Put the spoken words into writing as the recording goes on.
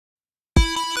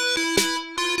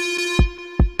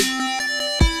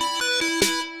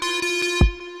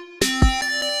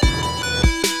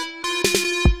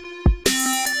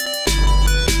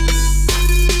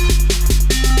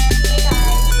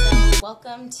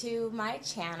to my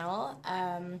channel.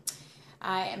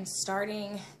 I am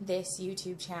starting this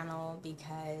YouTube channel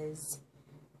because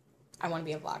I want to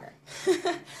be a vlogger.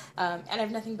 And I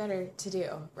have nothing better to do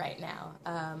right now.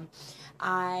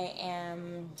 I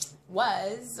am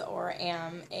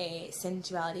a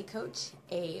sensuality coach,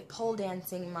 a pole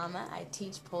dancing mama. I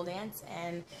teach pole dance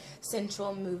and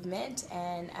sensual movement,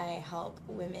 and I help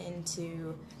women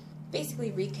to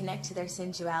basically reconnect to their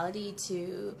sensuality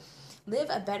to live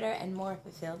a better and more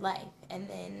fulfilled life. And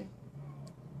then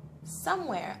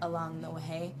somewhere along the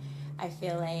way, I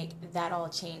feel like that all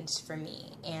changed for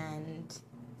me, and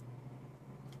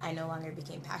I no longer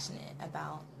became passionate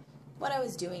about what I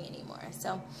was doing anymore.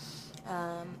 So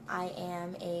I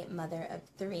am a mother of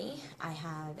 3. I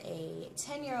have a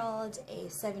 10-year-old, a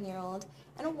 7-year-old,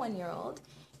 and a 1-year-old,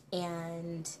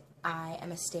 and I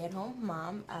am a stay-at-home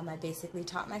mom. I basically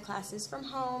taught my classes from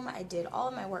home. I did all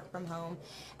of my work from home,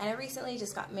 and I recently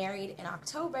just got married in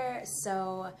October,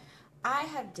 so I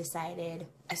have decided,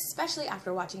 especially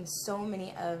after watching so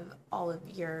many of all of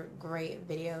your great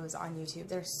videos on YouTube,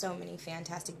 there's so many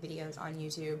fantastic videos on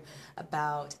YouTube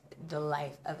about the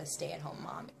life of a stay-at-home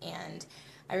mom, and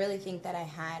I really think that I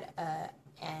had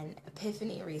an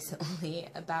epiphany recently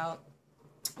about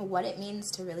what it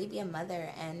means to really be a mother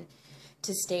and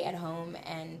to stay at home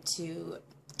and to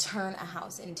turn a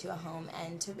house into a home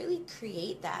and to really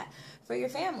create that for your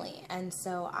family. And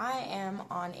so I am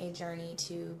on a journey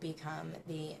to become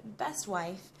the best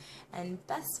wife and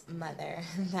best mother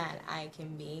that I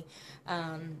can be.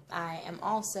 I am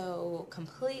also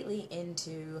completely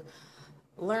into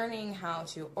learning how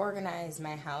to organize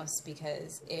my house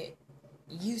because it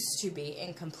used to be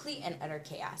in complete and utter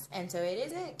chaos, and so it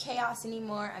isn't chaos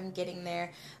anymore. I'm getting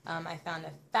there. I found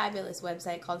a fabulous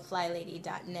website called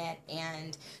flylady.net,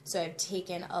 and so I've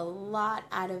taken a lot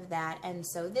out of that, and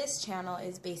so this channel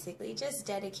is basically just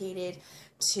dedicated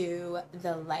to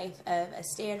the life of a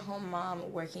stay-at-home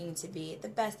mom working to be the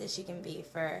best that she can be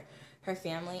for her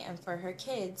family and for her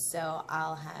kids. So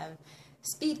I'll have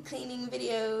speed cleaning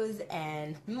videos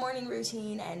and morning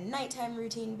routine and nighttime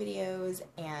routine videos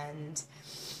and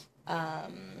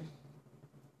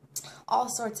all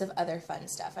sorts of other fun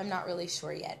stuff. I'm not really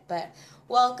sure yet, but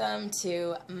welcome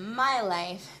to my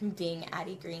life being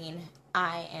Addie Green.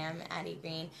 I am Addie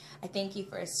Green. I thank you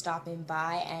for stopping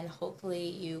by, and hopefully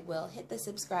you will hit the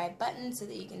subscribe button so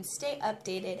that you can stay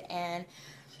updated and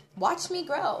watch me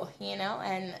grow, you know,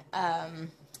 and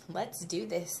let's do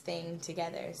this thing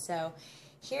together. So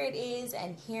here it is,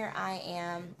 and here I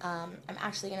am. I'm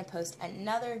actually going to post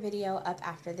another video up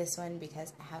after this one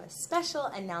because I have a special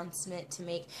announcement to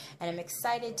make, and I'm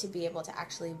excited to be able to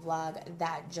actually vlog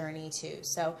that journey too.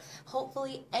 So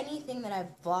hopefully anything that I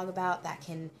vlog about that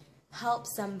can help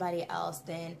somebody else,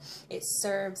 then it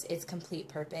serves its complete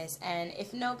purpose. And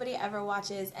if nobody ever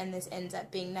watches and this ends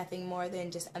up being nothing more than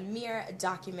just a mere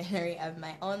documentary of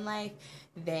my own life,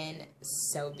 then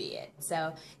so be it.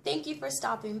 So thank you for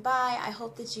stopping by. I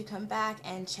hope that you come back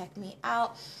and check me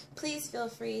out. Please feel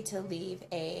free to leave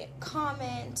a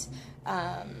comment.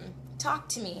 Talk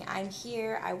to me. I'm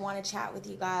here. I want to chat with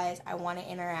you guys. I want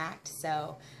to interact.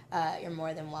 So you're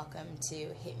more than welcome to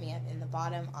hit me up in the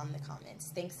bottom on the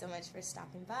comments. Thanks so much for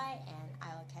stopping by, and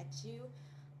I will catch you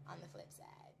on the flip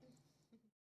side.